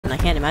and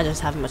I can't imagine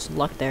us having much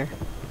luck there.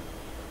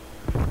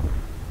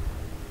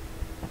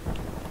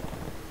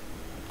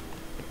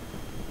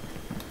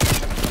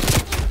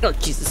 Oh,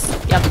 Jesus.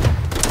 Yep.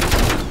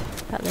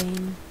 That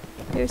lane.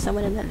 There's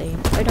someone in that lane.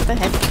 Right up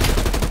ahead.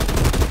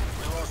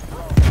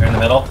 They're in the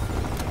middle.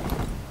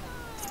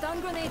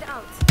 Stun grenade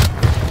out.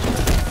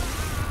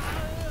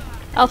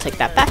 I'll take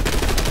that back.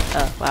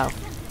 Oh, wow.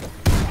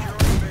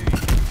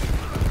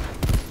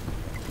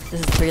 This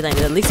is 3 lane.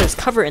 At least there's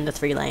cover in the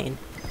 3 lane.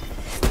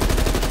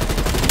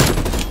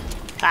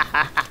 Ha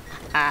ha ha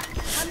ha.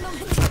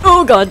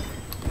 Oh god.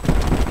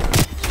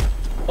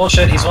 Oh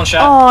shit, he's one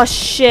shot. Oh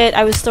shit,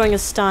 I was throwing a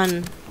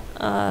stun.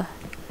 Oh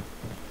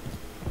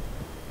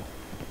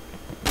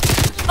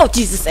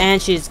Jesus,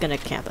 and she's gonna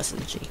camp us,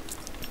 isn't she?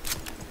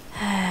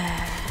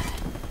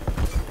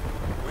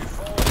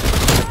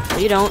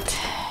 You don't.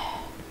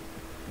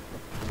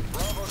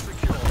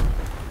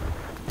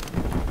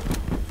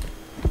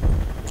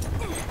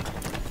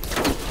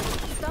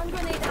 Stun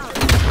grenade out.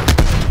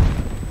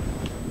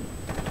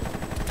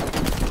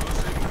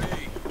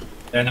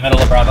 They're in the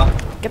middle of Bravo.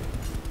 Yep.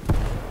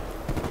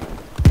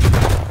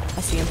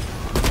 I see him.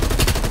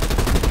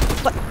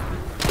 What?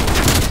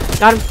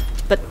 Got him,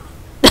 but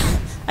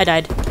I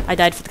died. I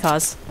died for the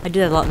cause. I do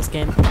that a lot in this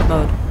game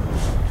mode.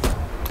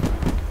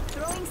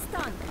 Throwing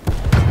stun.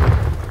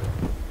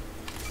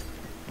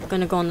 I'm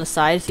gonna go on the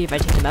side, see if I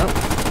take him out.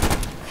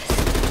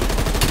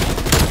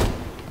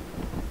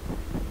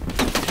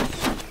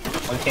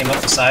 One came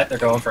up the side, they're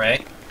going for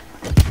A.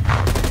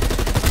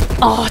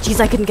 Oh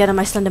jeez, I couldn't get him.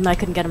 I stunned him. I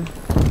couldn't get him.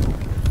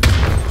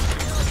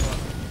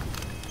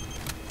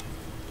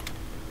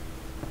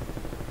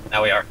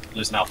 Now we are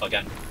losing Alpha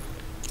again.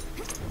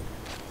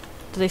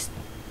 Do they?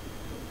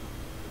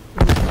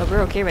 Oh,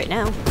 we're okay right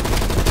now.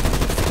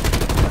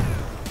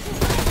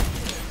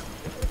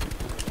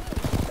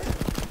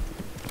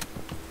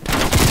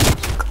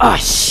 Oh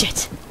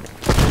shit!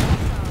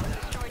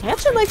 I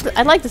actually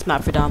I like this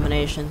map for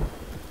domination.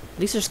 At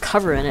least there's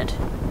cover in it.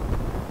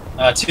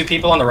 2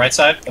 people on the right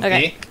side of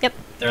Okay. B. Yep.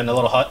 They're in the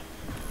little hut.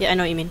 Yeah, I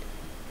know what you mean.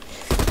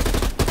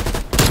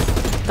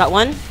 Got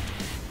one.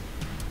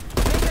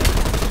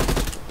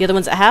 The other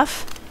one's at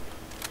half.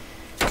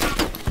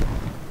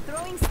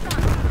 Throwing stun.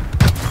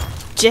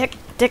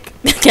 Dick,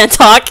 can't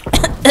talk.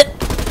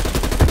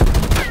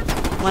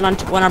 one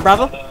on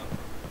Bravo.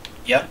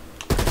 Yep.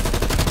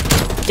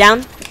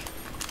 Down.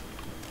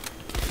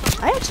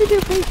 I actually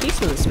do pretty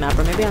decent with this map,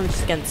 or maybe I'm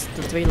just against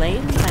the 3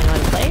 lanes. I know how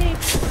to play.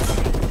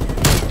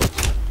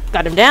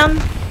 Got him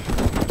down.